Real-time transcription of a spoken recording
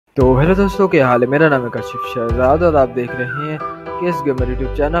तो हेलो दोस्तों, क्या हाल है। मेरा नाम है कशिफ शहजाद और आप देख रहे हैं केस गेमर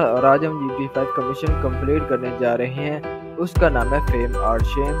यूट्यूब चैनल। और आज हम GTA 5 का मिशन कंप्लीट करने जा रहे हैं। उसका नाम है फेम और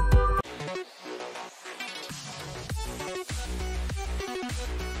शेम।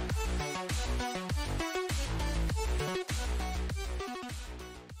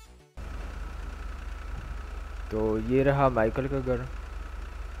 तो ये रहा माइकल का घर।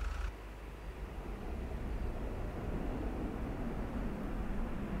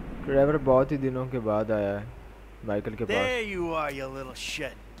 ट्रेवर बहुत ही दिनों के बाद आया है माइकल के पास। There you are, you little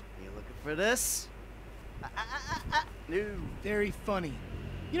shit. You looking for this? No. Very funny.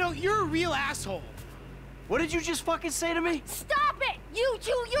 You know, you're a real asshole. What did you just fucking say to me? Stop it! You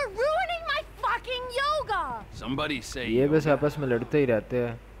two, you're ruining my fucking yoga! Somebody say ये बस yoga. आपस में लड़ते ही रहते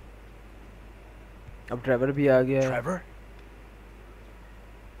हैं। अब Trevor भी आ गया है। Trevor?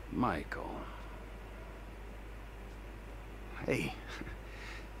 Michael. Hey.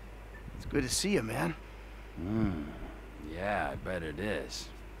 It's good to see you, man. Yeah, I bet it is.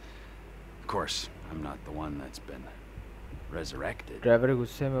 Of course, I'm not the one that's been resurrected. Trevor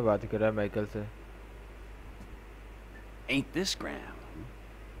गुस्से में बात कर रहा है माइकल से। Ain't this Graham?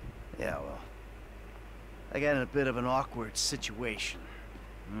 Yeah, well, I got in a bit of an awkward situation.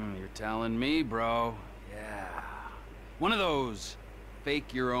 You're telling me, bro. Yeah. One of those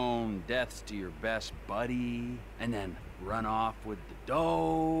fake your own deaths to your best buddy, and then run off with the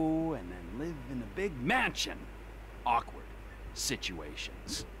dough, and then live in a big mansion. Awkward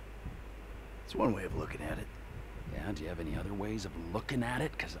situations. It's one way of looking at it. Yeah, do you have any other ways of looking at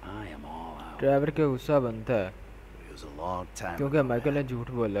it? Because I am all out. Trevor का गुस्सा बनता है It was a long time क्योंकि ago, Michael ने man.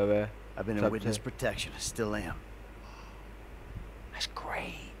 झूठ बोला हुआ है। I've been in witness protection. I still am. That's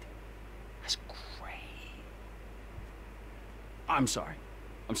great. That's great. I'm sorry.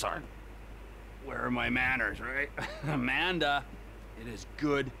 I'm sorry. Where are my manners, right? Amanda, it is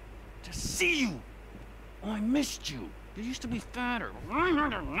good to see you. Oh, I missed you. You used to be fatter.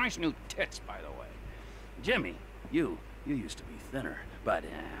 Nice new tits, by the way. Jimmy, you used to be thinner, but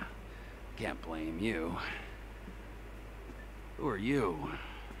can't blame you. Who are you?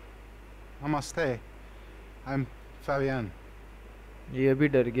 Namaste. I'm Fabian. ये भी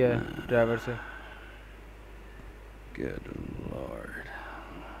डर गया है driver से। Good Lord.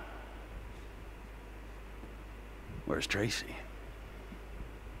 Where's Tracy?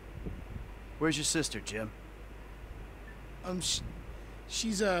 Where's your sister, Jim?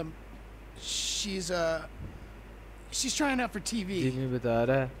 She's trying out for TV. Jimmy बता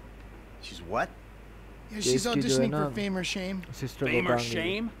रहा है She's what? Yeah, she's इसकी जो है auditioning ना for Fame or Shame. Sister को Fame or काम मिली।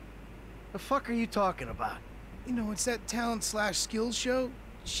 shame? The fuck are you talking about? You know, it's that talent/skills show.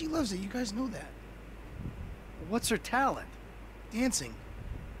 She loves it. You guys know that. What's her talent? Dancing.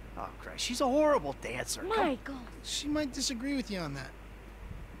 Oh, Christ. She's a horrible dancer. Come- Michael. She might disagree with you on that.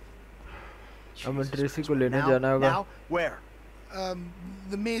 अब Jesus Tracy Christ. को लेने Now? जाना होगा। Now? Where?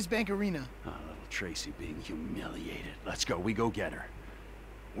 The Maze Bank Arena. Oh, little Tracy being humiliated. Let's go. We go get her.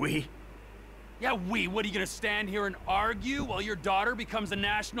 We? Yeah, we. What, are you gonna stand here and argue while your daughter becomes a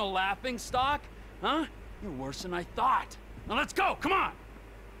national laughingstock? Huh? You're worse than I thought. Now let's go. Come on.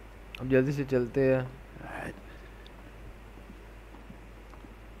 अब जल्दी से चलते हैं। All right.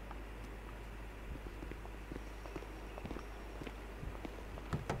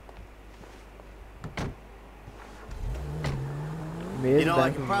 मेज You know, I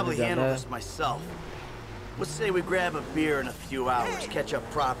bank can में probably जाना handle है। this myself. Let's say we grab a beer in a few hours, catch up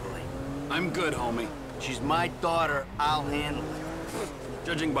properly. I'm good, homie. She's my daughter, I'll handle it.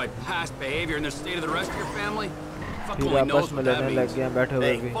 Judging by past behavior and the state of the rest of your family, fuck फिर only आपस knows में what that लड़ने लग means. गए हैं बैठे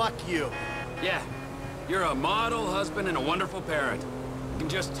हुए Hey, भी। fuck you. Yeah, you're a model husband and a wonderful parent. You can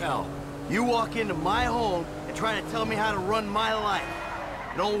just tell. You walk into my home and try to tell me how to run my life.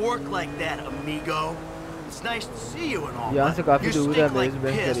 It don't work like that, amigo. It's nice to see you and all, यहाँ से but काफी you दूर है stink like मेज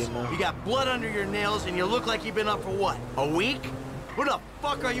bank piss. Kareena. You got blood under your nails and you look like you've been up for what? A week? Who the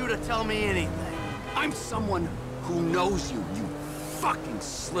fuck are you to tell me anything? I'm someone who knows you, you fucking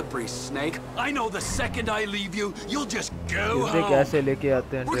slippery snake. I know the second I leave you, you'll just go इसे home. कैसे लेके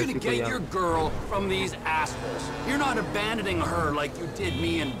आते हैं We're Tracy gonna को get your यहाँ। girl from these assholes. You're not abandoning her like you did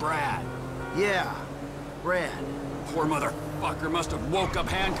me and Brad. Yeah, Brad. Poor motherfucker must have woke up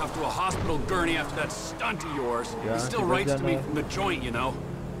handcuffed to a hospital gurney after that stunt of yours. Yeah, He still he writes does to me that. from the joint, you know.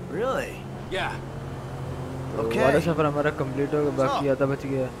 Really? Yeah. तो Okay. वाला सफर हमारा complete हो गया, बाकी आधा बच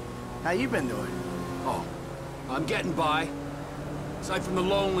गया। How you been doing? Oh, I'm getting by. Aside from the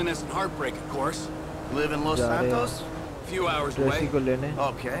loneliness and heartbreak, of course. Live in Los जा रहे हैं Santos? A few hours Tracy away. को लेने।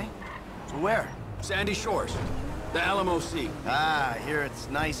 Okay. So where? Sandy Shores. The LMOC. Ah, I hear it's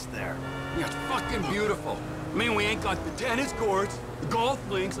nice there. Yeah, it's fucking beautiful. I mean, we ain't got the tennis courts, the golf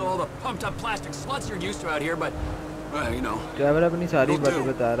links, all the pumped-up plastic sluts you're used to out here, but, you know. Trevor अपनी सारी बातें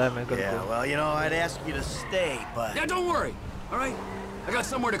बता रहा है मैं करको. Yeah, well, you know, I'd ask you to stay, but. Yeah, don't worry. All right. I got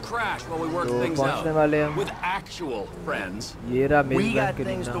somewhere to crash while we work तो things पहुंचने out वाले हम. with actual friends. ये रहा mail We got bank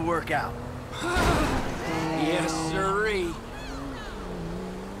things to Kareena. work out. Yes, sirree.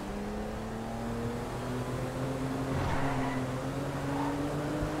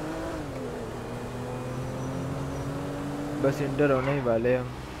 बस inter होने ही वाले हम.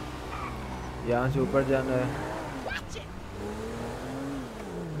 यहाँ से ऊपर जाना है.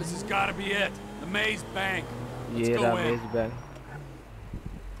 This has got to be it. The Maze Bank. Let's ये go रहा in. मेज bank.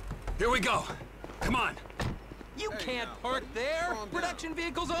 Here we go. Come on. You can't park there. Production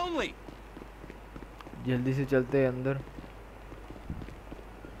vehicles only. जल्दी से चलते हैं अंदर.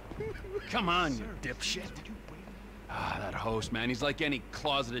 Come on, you dipshit. Ah, that host, man. He's like any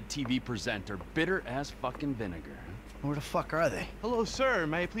closeted TV presenter. Bitter as fucking vinegar. Where the fuck are they? Hello, sir.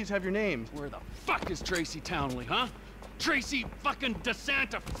 May I please have your name? Where the fuck is Tracy Townley, huh? Tracy fucking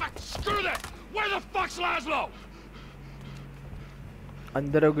DeSanta. Fuck, screw that. Where the fuck's Laszlo?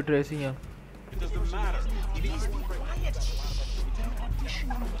 अंदर होगी Tracy यहाँ. It doesn't matter.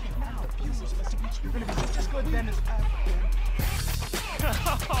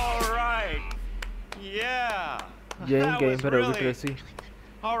 All right. Yeah. Gen That कहीं was पर होगी really- Tracy.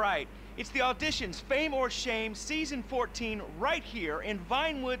 All right. It's the auditions, Fame or Shame, season 14, right here in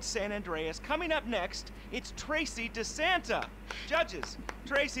Vinewood, San Andreas. Coming up next, it's Tracy DeSanta. Judges,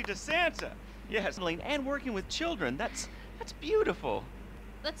 Tracy DeSanta. Yes, and working with children. That's beautiful.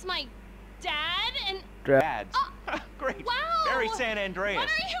 That's my dad and... Dads. Great. Wow! Very San Andreas. What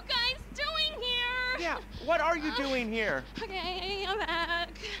are you guys doing here? Yeah, what are you doing here? Okay, I'm back.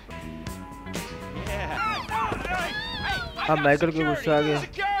 Yeah. अब Michael को गुस्सा आ गया.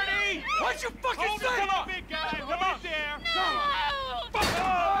 Security! What'd you fucking say? Come on, big guy. Come on there. Come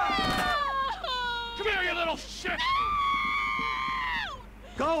on. Come here, you little shit!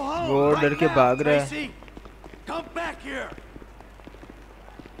 Go home. वो right डर के now, भाग रहा है. Tracy. Come back here.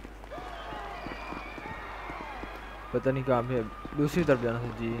 पता नहीं कहाँ पे. दूसरी तरफ जाना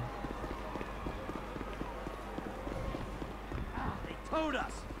था जी. They towed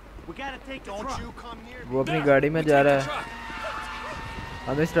us. We gotta take the truck. You come near. वो अपनी गाड़ी में जा रहा है.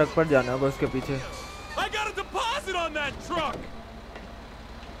 हमें इस ट्रक पर जाना होगा उसके पीछे. I got a deposit on that truck!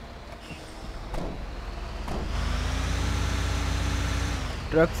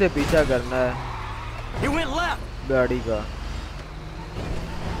 Truck से पीछा करना है He went left. गाड़ी का.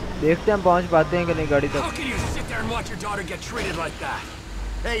 देखते हैं हम पहुंच पाते हैं कि नहीं गाड़ी How तक. can you sit there and watch your daughter get treated like that?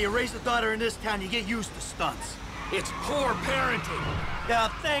 Hey, you raise a daughter in this town, you get used to stunts. It's poor parenting. Yeah,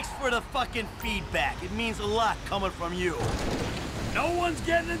 thanks for the fucking feedback. It means a lot coming from you. No one's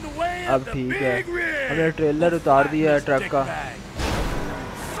getting in the way अब of the ठीक है. big rig. हमने trailer उतार दिया है truck का.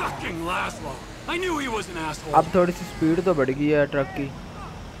 Fucking Laszlo. I knew he was an asshole. अब थोड़ी सी स्पीड तो बढ़ गई है ट्रक की.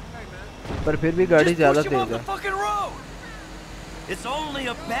 पर फिर भी गाड़ी Just ज्यादा push him off Tej the है. fucking road. It's only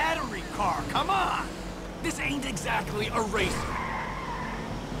a battery car. Come on. This ain't exactly a racer.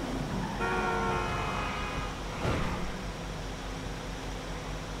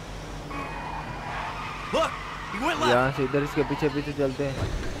 Look, he went left. यहाँ से इधर इसके पीछे पीछे चलते हैं.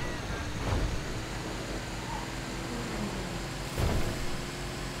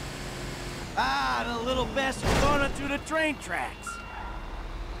 Ah, the little bastard's going into the train tracks.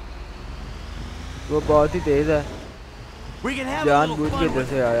 वो बहुत ही तेज है. We can have a जान little बूझ के fun इधर with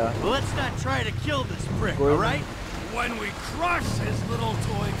से it. आया. But let's not try to kill this prick, कोई all right? When we crush his little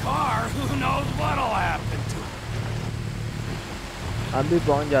toy car, who knows what'll happen to it? हम भी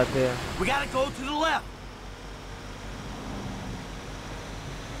पहुंच जाते हैं. We gotta go to the left.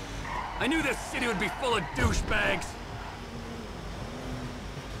 I knew this city would be full of douchebags.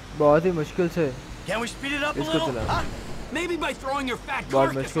 बहुत ही मुश्किल से Can we speed it up a इसको little? चला. Huh? Maybe by throwing your fat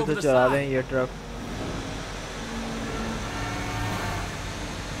बहुत carcass मुश्किल over से the चला रहे हैं side. ये ट्रक.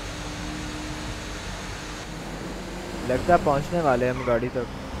 लगता है पहुंचने वाले हैं हम गाड़ी तक.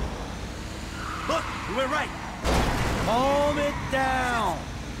 Look, we went right. Calm it down.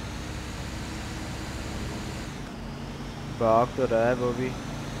 भाग तो रहा है वो भी.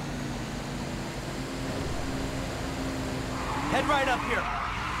 Head right up here.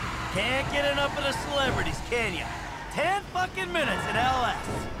 Can't get enough of the celebrities, can ya? 10 fucking minutes in LS.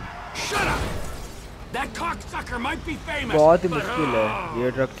 Shut up! That cocksucker might be famous. बहुत ही but, मुश्किल है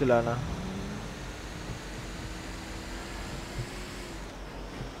ये ट्रक चलाना.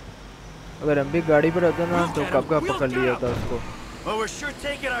 अगर हम भी गाड़ी पर होते ना तो कब का पकड़ लिया होता उसको. Well, we're sure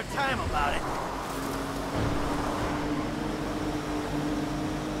taking our time about it.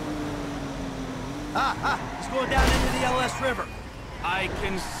 He's going down into the LS River. I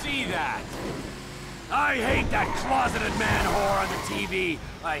can see that. I hate that closeted man whore on the TV.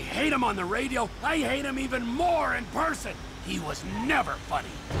 I hate him on the radio. I hate him even more in person. He was never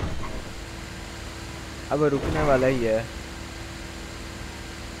funny. अब रुकने वाला ही है।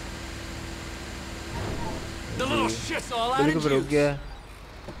 The little shit's all out of बिल्कुल रुक juice. गया।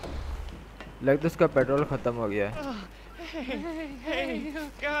 लगता है उसका पेट्रोल खत्म हो गया है। Hey,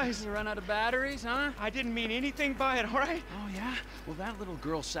 guys. You run out of batteries, huh? I didn't mean anything by it, all right? Oh, yeah? Well, that little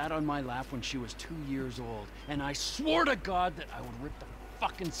girl sat on my lap when she was 2 years old, and I swore to God that I would rip the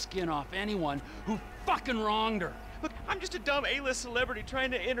fucking skin off anyone who fucking wronged her. Look, I'm just a dumb A-list celebrity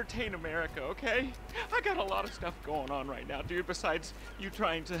trying to entertain America, okay? I got a lot of stuff going on right now, dude, besides you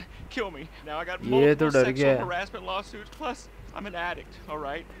trying to kill me. Now I got multiple sexual harassment lawsuits, plus I'm an addict, all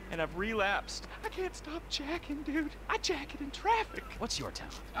right? And I've relapsed. I can't stop jacking, dude. I jack it in traffic. What's your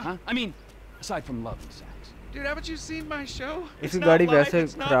talent, huh? I mean, aside from loving sex. Dude, haven't you seen my show? It's इसकी not गाड़ी life, वैसे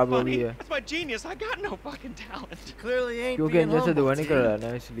it's not खराब हो funny. गई है It's my genius. I got no fucking talent. Clearly ain't क्योंकि being engine से humble, धुआं नहीं कर T. रहा है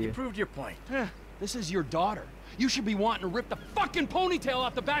ना इसलिए। You proved your point. This is your daughter. You should be wanting to rip the fucking ponytail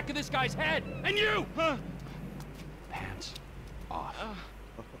off the back of this guy's head. And you! Pants off.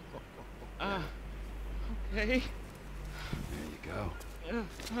 Okay. There you go.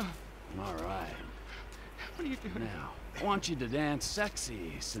 All right. What are you doing? Now, I want you to dance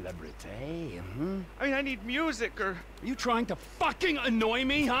sexy, celebrity. I mean, I need music or... Are you trying to fucking annoy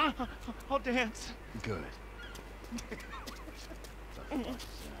me, huh? I'll dance. Good.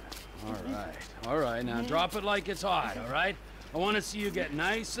 All right, now drop it like it's hot, all right? I want to see you get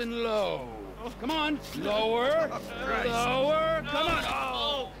nice and low. Come on, lower, lower, come on.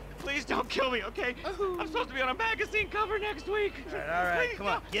 Oh, please don't kill me, okay? I'm supposed to be on a magazine cover next week. All right, Please, come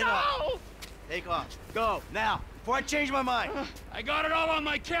on, no, get no! up. Take off. Go, now, before I change my mind. I got it all on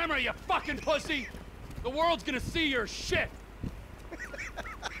my camera, you fucking pussy. The world's gonna see your shit.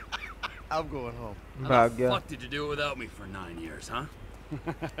 I'm going home. How भाग the गया। fuck did you do it without me for 9 years, huh? Oh,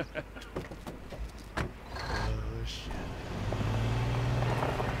 shit.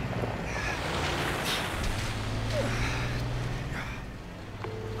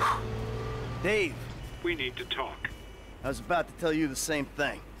 Dave. We need to talk. I was about to tell you the same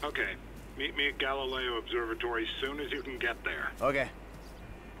thing. Okay. Meet me at Galileo Observatory as soon as you can get there. Okay.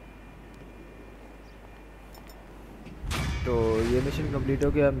 तो ये mission complete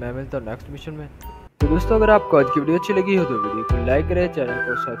हो गया। मैं मिलता हूँ next mission में। तो दोस्तों अगर आपको आज की वीडियो अच्छी लगी हो तो वीडियो को लाइक करें, चैनल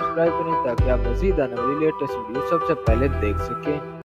को सब्सक्राइब करें ताकि आप मज़ीद आने वाली लेटेस्ट वीडियो सबसे पहले देख सकें।